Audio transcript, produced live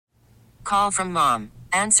call from mom.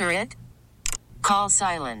 Answer it. Call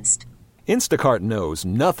silenced. Instacart knows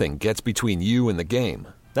nothing gets between you and the game.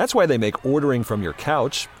 That's why they make ordering from your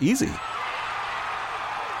couch easy.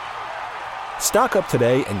 Stock up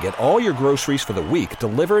today and get all your groceries for the week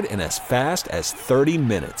delivered in as fast as 30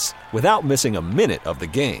 minutes without missing a minute of the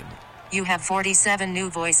game. You have 47 new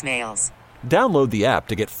voicemails. Download the app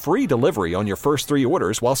to get free delivery on your first 3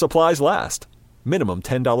 orders while supplies last. Minimum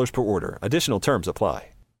 $10 per order. Additional terms apply.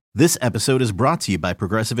 This episode is brought to you by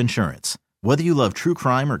Progressive Insurance. Whether you love true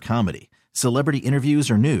crime or comedy, celebrity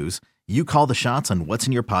interviews or news, you call the shots on what's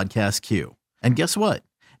in your podcast queue. And guess what?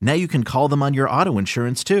 Now you can call them on your auto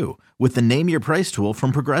insurance too with the Name Your Price tool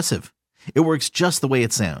from Progressive. It works just the way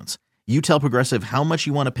it sounds. You tell Progressive how much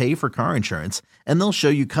you want to pay for car insurance, and they'll show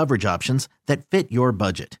you coverage options that fit your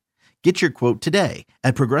budget. Get your quote today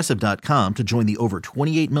at Progressive.com to join the over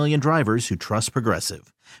 28 million drivers who trust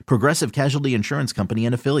Progressive. Progressive Casualty Insurance Company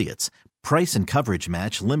and Affiliates. Price and coverage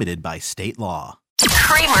match limited by state law.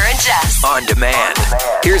 Kramer and Jess. On demand.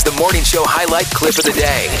 Here's the morning show highlight clip of the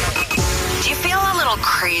day. Do you feel a little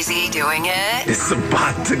crazy doing it? It's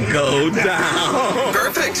about to go down.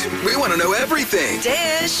 Perfect. We want to know everything.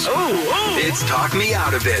 Dish. It's Talk Me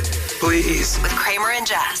Out of It. Please. With Kramer and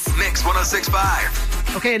Jess. Mix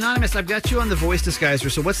 106.5. Okay, Anonymous, I've got you on the voice disguiser.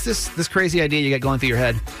 So what's this crazy idea you got going through your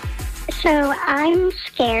head? So I'm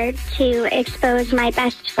scared to expose my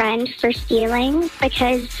best friend for stealing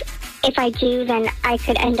because if I do, then I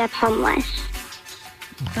could end up homeless.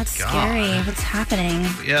 That's scary. What's happening?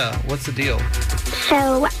 Yeah, what's the deal?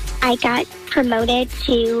 So I got promoted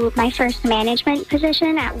to my first management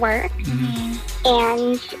position at work,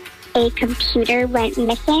 and a computer went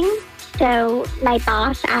missing. So my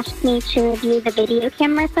boss asked me to review the video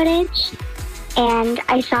camera footage, and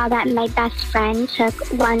I saw that my best friend took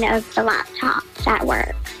one of the laptops at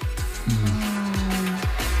work.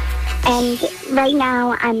 And right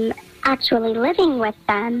now I'm actually living with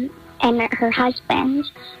them and her husband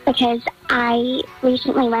because I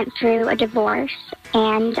recently went through a divorce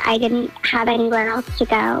and I didn't have anywhere else to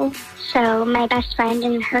go. So my best friend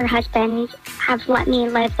and her husband have let me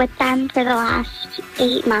live with them for the last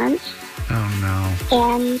 8 months. Oh, no.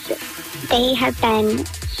 And they have been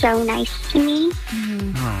so nice to me.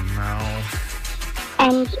 Oh, no.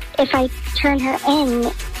 And if I turn her in,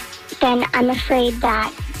 then I'm afraid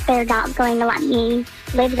that they're not going to let me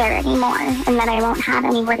live there anymore and that I won't have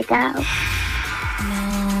anywhere to go.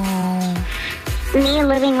 No. Me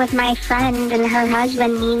living with my friend and her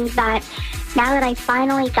husband means that now that I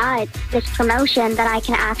finally got this promotion that I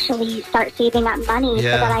can actually start saving up money so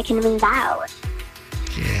that I can move out.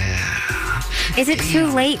 Yeah. Is it too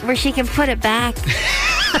late where she can put it back?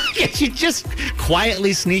 You just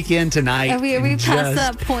quietly sneak in tonight. Are we past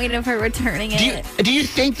that point of her returning it? Do you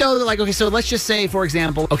think, though, like, okay, so let's just say, for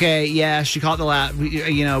example, okay, yeah, she caught the lap, we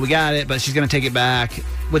got it, but she's going to take it back.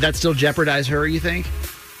 Would that still jeopardize her, you think?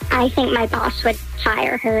 I think my boss would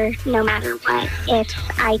fire her no matter what if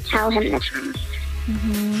I tell him the truth.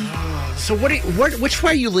 So which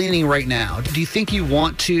way are you leaning right now? Do you think you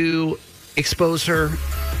want to expose her?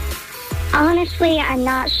 Honestly, I'm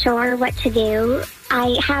not sure what to do.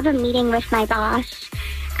 I have a meeting with my boss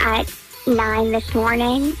at 9 this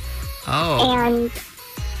morning. Oh. And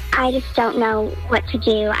I just don't know what to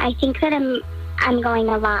do. I think that I'm going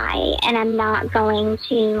to lie, and I'm not going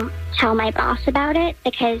to tell my boss about it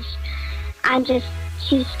because I'm just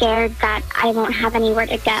too scared that I won't have anywhere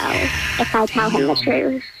to go if I tell him the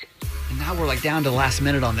truth. And now we're like down to the last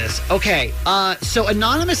minute on this. Okay, so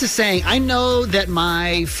Anonymous is saying, I know that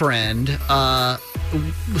my friend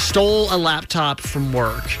stole a laptop from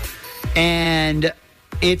work, and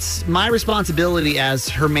it's my responsibility as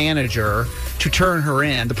her manager to turn her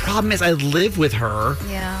in. The problem is I live with her.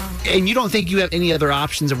 Yeah. And you don't think you have any other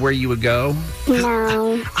options of where you would go?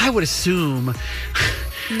 No. I would assume.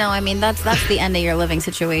 No, I mean, that's the end of your living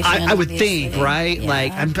situation. I would obviously. think, right? Yeah.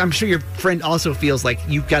 Like, I'm sure your friend also feels like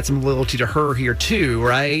you've got some loyalty to her here too,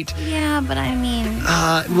 right? Yeah, but I mean...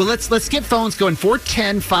 Well, let's get phones going.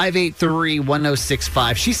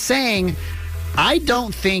 410-583-1065. She's saying, I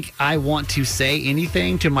don't think I want to say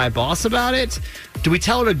anything to my boss about it. Do we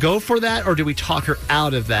tell her to go for that, or do we talk her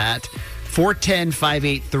out of that?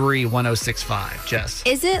 410-583-1065. Jess.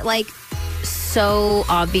 Is it, like, so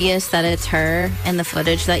obvious that it's her in the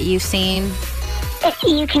footage that you've seen?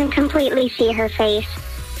 You can completely see her face.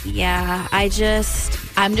 Yeah, I'm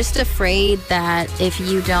just afraid that if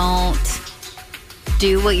you don't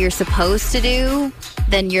do what you're supposed to do,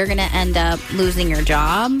 then you're going to end up losing your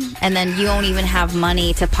job, and then you won't even have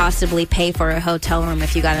money to possibly pay for a hotel room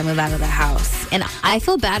if you got to move out of the house. And I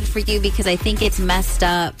feel bad for you because I think it's messed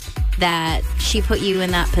up that she put you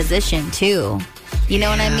in that position too. You know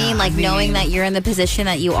what I mean? Like knowing that you're in the position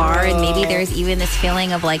that you are, and maybe there's even this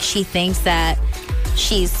feeling of like she thinks that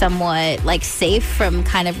she's somewhat like safe from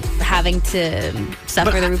kind of having to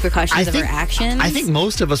suffer the repercussions of her actions. I think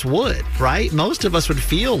most of us would, right? Most of us would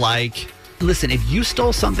feel like, listen, if you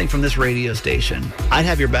stole something from this radio station, I'd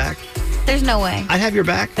have your back. There's no way. I'd have your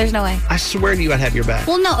back. There's no way. I swear to you, I'd have your back.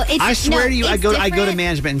 Well, no, I swear to you, I go to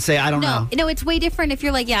management and say, I don't know. No, it's way different if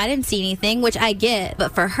you're like, yeah, I didn't see anything, which I get.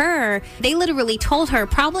 But for her, they literally told her,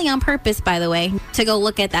 probably on purpose, by the way, to go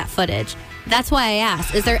look at that footage. That's why I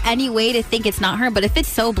asked, is there any way to think it's not her? But if it's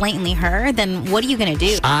so blatantly her, then what are you going to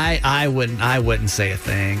do? I wouldn't say a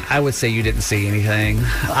thing. I would say you didn't see anything.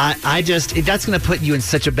 That's going to put you in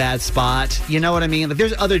such a bad spot. You know what I mean? Like,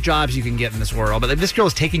 there's other jobs you can get in this world, but if this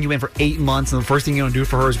girl's taking you in for 8 months and the first thing you want to do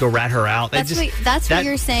for her is go rat her out. That's what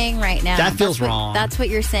you're saying right now. That feels wrong. That's what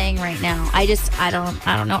you're saying right now. I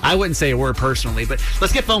don't know. I wouldn't say a word personally, but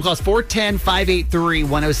let's get phone calls.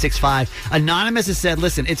 410-583-1065. Anonymous has said,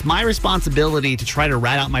 listen, it's my responsibility to try to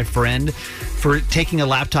rat out my friend for taking a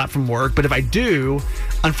laptop from work. But if I do,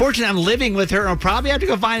 unfortunately, I'm living with her and I'll probably have to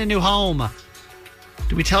go find a new home.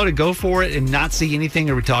 Do we tell her to go for it and not see anything,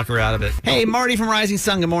 or we talk her out of it? Hey, Marty from Rising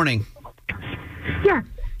Sun, good morning. Yeah.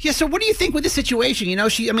 Yeah, so what do you think with the situation? You know,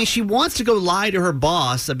 she wants to go lie to her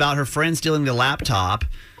boss about her friend stealing the laptop.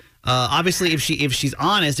 Obviously, if she's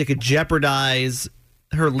honest, it could jeopardize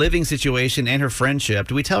her living situation and her friendship.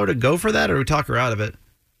 Do we tell her to go for that, or do we talk her out of it?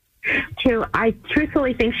 I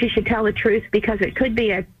truthfully think she should tell the truth, because it could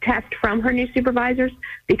be a test from her new supervisors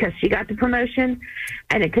because she got the promotion,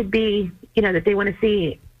 and it could be, that they want to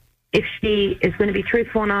see if she is going to be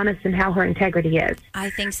truthful and honest and how her integrity is. I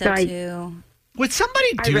think so too. Would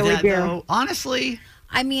somebody do that though? Honestly?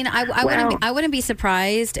 I mean, I wouldn't be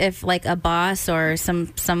surprised if like a boss or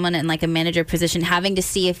someone in like a manager position having to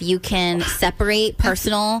see if you can separate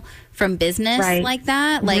personal from business like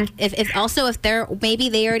that. Like if they're maybe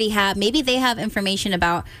they have information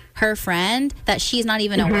about her friend that she's not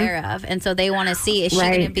even aware of, and so they want to see is she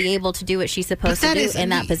going to be able to do what she's supposed to do in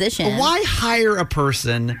that position. Why hire a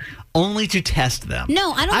person only to test them?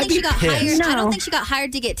 No, I don't think she got hired. No. I don't think she got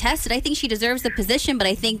hired to get tested. I think she deserves the position, but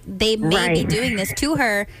I think they may be doing this to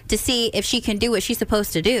her to see if she can do what she's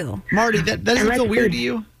supposed to do. Marty, that doesn't feel weird to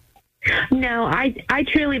you? No, I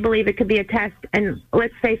truly believe it could be a test, and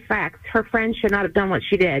let's face facts. Her friend should not have done what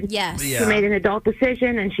she did. Yes. Yeah. She made an adult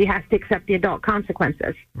decision, and she has to accept the adult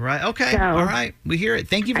consequences. Right. Okay. All right. We hear it.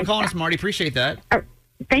 Thank you for calling us, Marty. Appreciate that.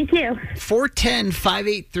 Thank you.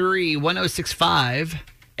 410-583-1065.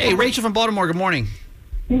 Hey, Rachel from Baltimore, good morning.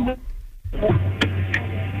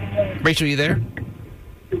 Rachel, you there?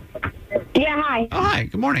 Yeah, hi. Oh, hi.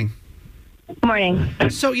 Good morning. Morning.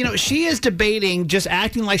 So, she is debating just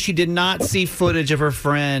acting like she did not see footage of her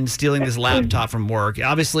friend stealing this laptop from work.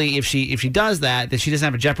 Obviously, if she does that, then she doesn't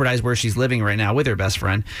have to jeopardize where she's living right now with her best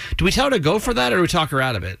friend. Do we tell her to go for that, or do we talk her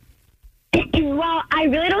out of it? Well, I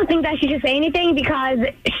really don't think that she should say anything, because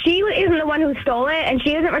she isn't the one who stole it, and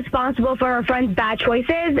she isn't responsible for her friend's bad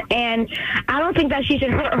choices, and I don't think that she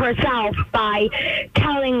should hurt herself by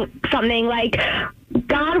telling something like,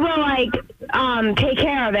 God will, take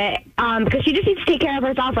care of it, because she just needs to take care of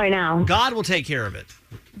herself right now. God will take care of it.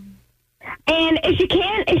 And if she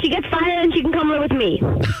gets fired, then she can come live with me.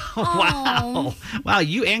 Wow. Wow,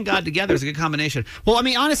 you and God together is a good combination. Well, I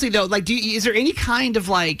mean, honestly, though, is there any kind of,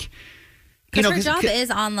 because her job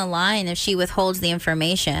is on the line if she withholds the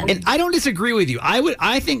information. And I don't disagree with you.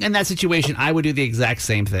 I think in that situation, I would do the exact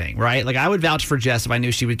same thing, right? Like, I would vouch for Jess if I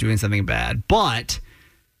knew she was doing something bad. But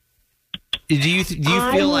do you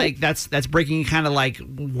feel like that's breaking kind of like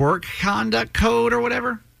work conduct code or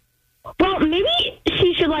whatever? Well, maybe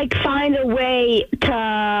she should find a way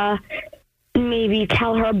to maybe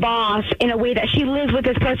tell her boss in a way that she lives with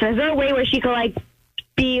this person. Is there a way where she could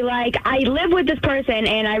be like, I live with this person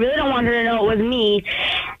and I really don't want her to know it was me,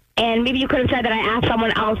 and maybe you could have said that I asked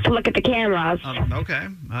someone else to look at the cameras. Okay.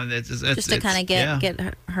 Just to kind of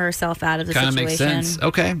get herself out of the situation. Kind of makes sense.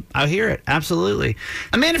 Okay. I hear it. Absolutely.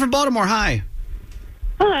 Amanda from Baltimore, hi.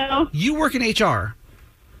 Hello. You work in HR.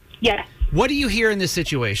 Yes. What do you hear in this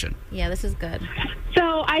situation? Yeah, this is good.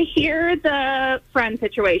 So I hear the friend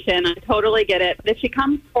situation. I totally get it. But if she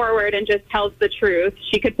comes forward and just tells the truth,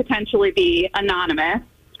 she could potentially be anonymous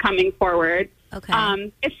coming forward. Okay.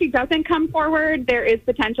 If she doesn't come forward, there is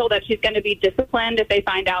potential that she's going to be disciplined if they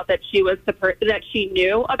find out that that she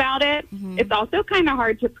knew about it. Mm-hmm. It's also kind of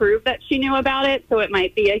hard to prove that she knew about it, so it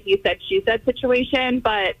might be a he said, she said situation.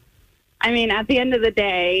 But, I mean, at the end of the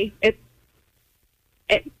day,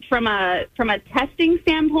 from a testing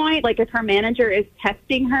standpoint, if her manager is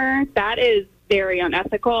testing her, that is very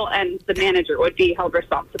unethical, and the manager would be held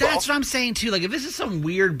responsible. That's what I'm saying, too. Like, if this is some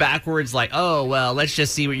weird backwards, like, oh, well, let's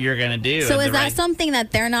just see what you're going to do. So is that something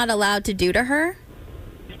that they're not allowed to do to her?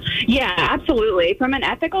 Yeah, absolutely. From an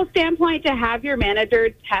ethical standpoint, to have your manager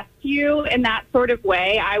test you in that sort of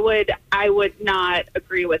way, I would not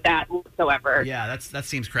agree with that whatsoever. Yeah, that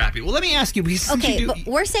seems crappy. Well, let me ask you. Okay, but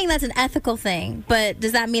we're saying that's an ethical thing, but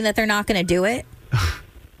does that mean that they're not going to do it?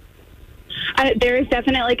 There's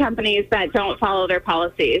definitely companies that don't follow their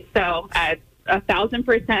policies, so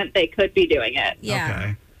 1,000% they could be doing it. Yeah.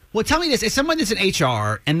 Okay. Well, tell me this. As someone that's in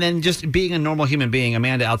HR and then just being a normal human being,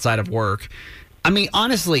 Amanda, outside of work, I mean,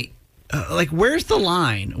 honestly, like, where's the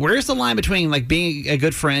line? Where's the line between, like, being a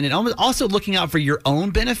good friend and also looking out for your own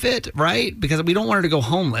benefit, right? Because we don't want her to go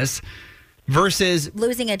homeless versus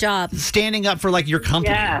losing a job, standing up for, like, your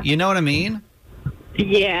company. Yeah. You know what I mean?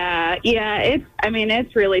 Yeah.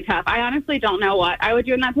 It's really tough. I honestly don't know what I would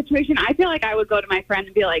do in that situation. I feel like I would go to my friend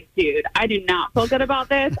and be like, dude, I do not feel good about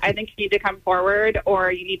this. I think you need to come forward,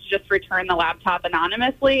 or you need to just return the laptop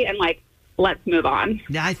anonymously and, like, let's move on.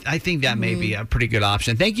 Yeah, I think that may be a pretty good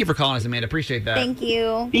option. Thank you for calling us, Amanda. Appreciate that. Thank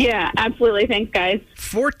you. Yeah, absolutely. Thanks, guys.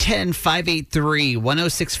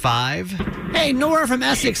 410-583-1065. Hey, Nora from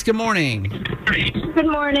Essex. Good morning. Good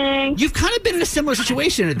morning. You've kind of been in a similar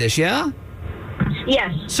situation to this, yeah?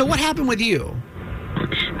 Yes. So what happened with you?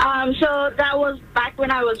 So that was back when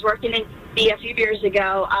I was working in B a few years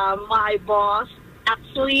ago. My boss,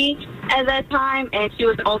 actually, at that time, and she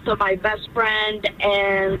was also my best friend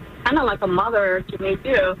and kind of like a mother to me,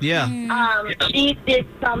 too. Yeah. She did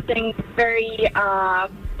something very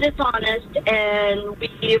dishonest, and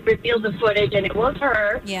we revealed the footage, and it was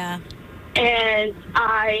her. Yeah. And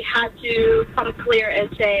I had to come clear and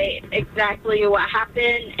say exactly what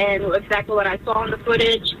happened and exactly what I saw on the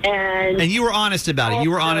footage. And you were honest about it.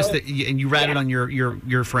 You were honest and you ratted on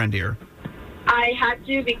your friend here. I had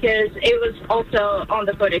to, because it was also on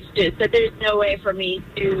the footage, too. So there's no way for me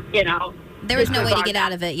to, There was no way to get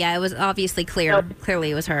out of it. Yeah, it was obviously clear. Nope.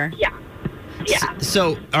 Clearly it was her. Yeah. Yeah.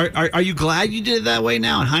 So are you glad you did it that way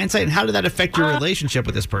now in hindsight? And how did that affect your relationship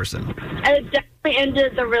with this person? It definitely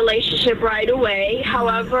ended the relationship right away.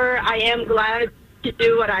 However, I am glad to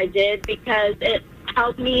do what I did, because it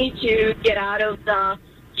helped me to get out of the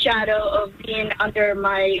shadow of being under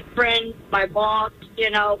my friend, my boss,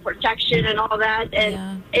 protection and all that.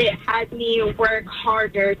 And it had me work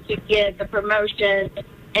harder to get the promotion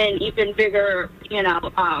and even bigger,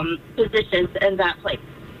 positions in that place.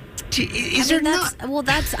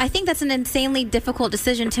 I think that's an insanely difficult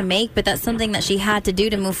decision to make, but that's something that she had to do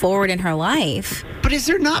to move forward in her life. But is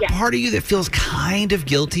there not part of you that feels kind of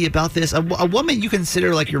guilty about this? A woman you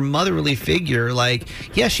consider like your motherly figure, like,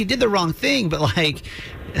 yeah, she did the wrong thing, but like,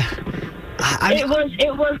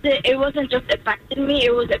 it wasn't just affecting me,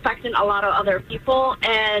 it was affecting a lot of other people.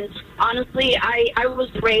 And honestly, I was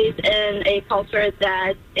raised in a culture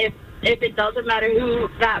that if it doesn't matter who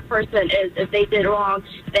that person is, if they did wrong,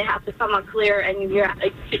 they have to come out clear, and you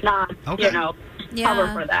should not, cover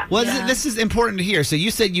for that. Well, this is important to hear. So you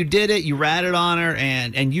said you did it, you ratted on her,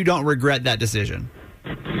 and you don't regret that decision?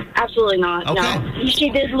 Absolutely not. Okay. No. She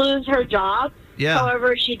did lose her job. Yeah.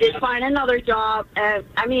 However, she did find another job, and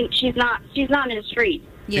she's not in the street.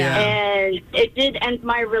 Yeah. And it did end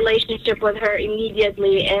my relationship with her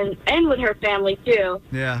immediately, and with her family too.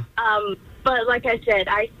 Yeah. But like I said,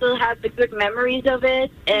 I still have the good memories of it,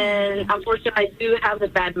 and unfortunately, I do have the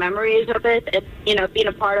bad memories of it. It's, being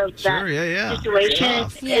a part of that situation.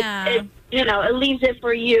 It leaves it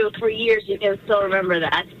for you for years. You can still remember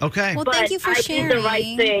that. Okay. Well, but thank you for sharing. I did the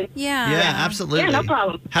right thing. Yeah. Yeah, absolutely. Yeah, no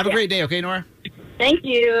problem. Have a great day, okay, Nora? Thank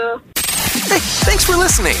you. Hey, thanks for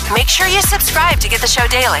listening. Make sure you subscribe to get the show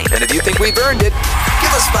daily. And if you think we've earned it,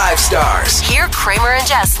 give us 5 stars. Hear Kramer and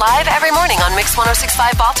Jess live every morning on Mix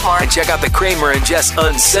 106.5 Baltimore. And check out the Kramer and Jess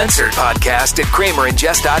Uncensored podcast at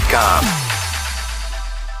kramerandjess.com.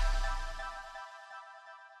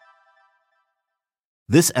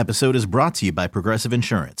 This episode is brought to you by Progressive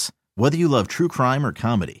Insurance. Whether you love true crime or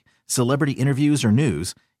comedy, celebrity interviews or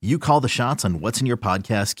news, you call the shots on what's in your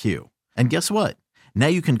podcast queue. And guess what? Now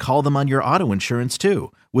you can call them on your auto insurance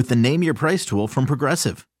too, with the Name Your Price tool from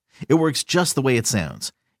Progressive. It works just the way it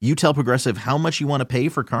sounds. You tell Progressive how much you want to pay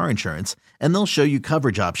for car insurance, and they'll show you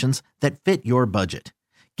coverage options that fit your budget.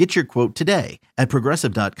 Get your quote today at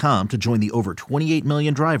Progressive.com to join the over 28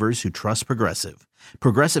 million drivers who trust Progressive.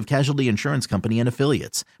 Progressive Casualty Insurance Company and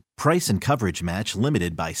Affiliates. Price and coverage match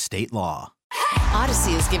limited by state law.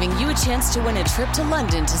 Odyssey is giving you a chance to win a trip to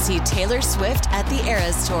London to see Taylor Swift at the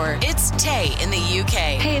Eras Tour. It's Tay in the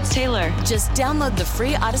UK. Hey, it's Taylor. Just download the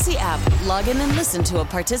free Odyssey app, log in and listen to a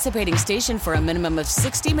participating station for a minimum of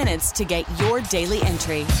 60 minutes to get your daily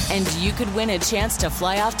entry. And you could win a chance to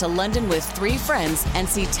fly off to London with 3 friends and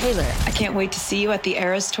see Taylor. I can't wait to see you at the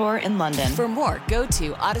Eras Tour in London. For more, go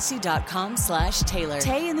to odyssey.com/Taylor.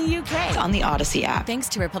 Tay in the UK. It's on the Odyssey app. Thanks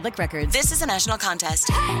to Republic Records. This is a national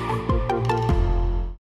contest.